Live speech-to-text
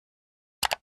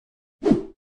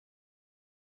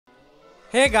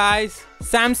Hey guys,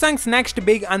 Samsung's next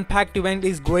big Unpacked event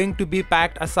is going to be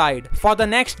packed aside for the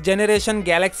next generation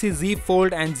Galaxy Z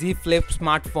Fold and Z Flip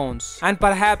smartphones, and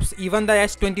perhaps even the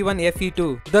S21 FE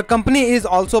too. The company is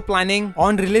also planning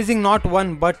on releasing not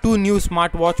one but two new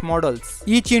smartwatch models,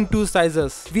 each in two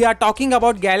sizes. We are talking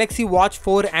about Galaxy Watch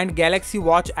 4 and Galaxy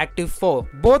Watch Active 4.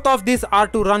 Both of these are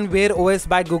to run wearaOS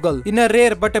by Google, in a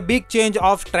rare but a big change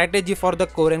of strategy for the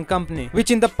Korean company,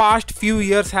 which in the past few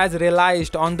years has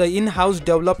relied on the in-house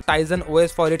developed Tizen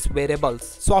OS for its wearables.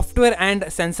 Software and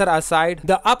sensor aside,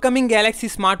 the upcoming Galaxy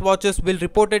smartwatches will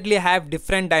reportedly have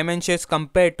different dimensions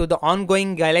compared to the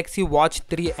ongoing Galaxy Watch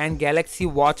 3 and Galaxy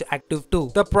Watch Active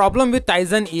 2. The problem with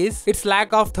Tizen is its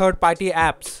lack of third-party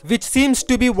apps, which seems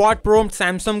to be what prompted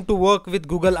Samsung to work with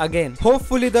Google again.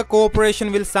 Hopefully the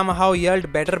cooperation will somehow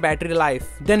yield better battery life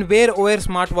than wearaOS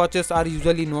smartwatches are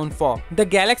usually known for. The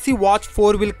Galaxy Watch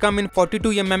 4 will come in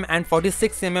 42mm and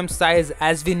 46mm size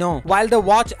as we know, while the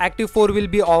Watch Active 4 will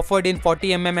be offered in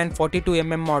 40mm and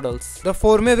 42mm models. The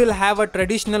former will have a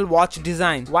traditional watch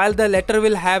design, while the latter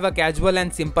will have a casual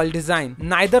and simple design.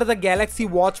 Neither the Galaxy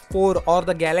Watch 4 or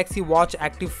the Galaxy Watch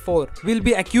Active 4 will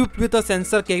be equipped with a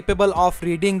sensor capable of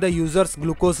reading the user's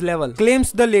glucose level,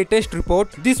 claims the latest report.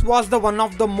 This was the one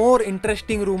of the more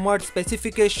interesting rumored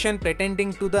specification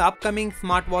pertaining to the upcoming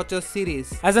smartwatches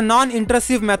series, as a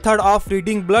non-intrusive method of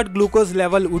reading blood glucose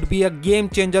level would be a game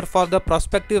changer for the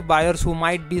prospective buyers who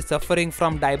might be suffering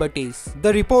from diabetes.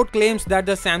 The report claims that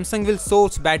the Samsung will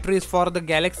source batteries for the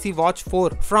Galaxy Watch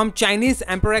 4 from Chinese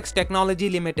Amperex Technology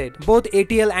Limited. Both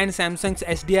ATL and Samsung's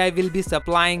SDI will be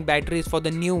supplying batteries for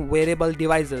the new wearable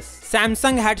devices.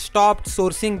 Samsung had stopped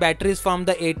sourcing batteries from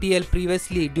the ATL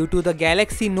previously due to the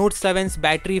Galaxy Note 7's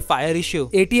battery fire issue.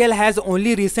 ATL has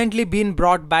only recently been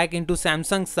brought back into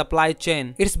Samsung's supply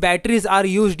chain. Its batteries are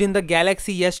used in the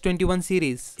Galaxy S21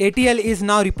 series. ATL is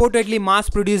now reportedly mass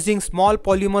producing small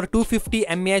polymer 250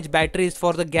 mAh batteries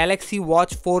for the Galaxy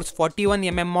Watch 4's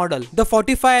 41mm model. The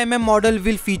 45mm model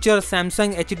will feature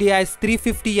Samsung HDI's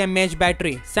 350 mAh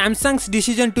battery. Samsung's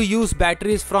decision to use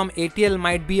batteries from ATL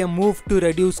might be a move to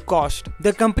reduce cost.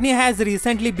 The company has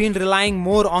recently been relying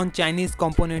more on Chinese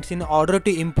components in order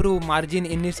to improve margin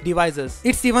in its devices.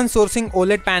 It's even sourcing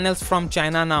OLED panels from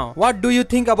China now. What do you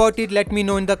think about it? Let me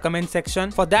know in the comment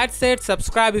section. For that said,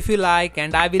 subscribe if you like,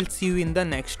 and I will see you in the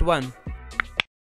next one.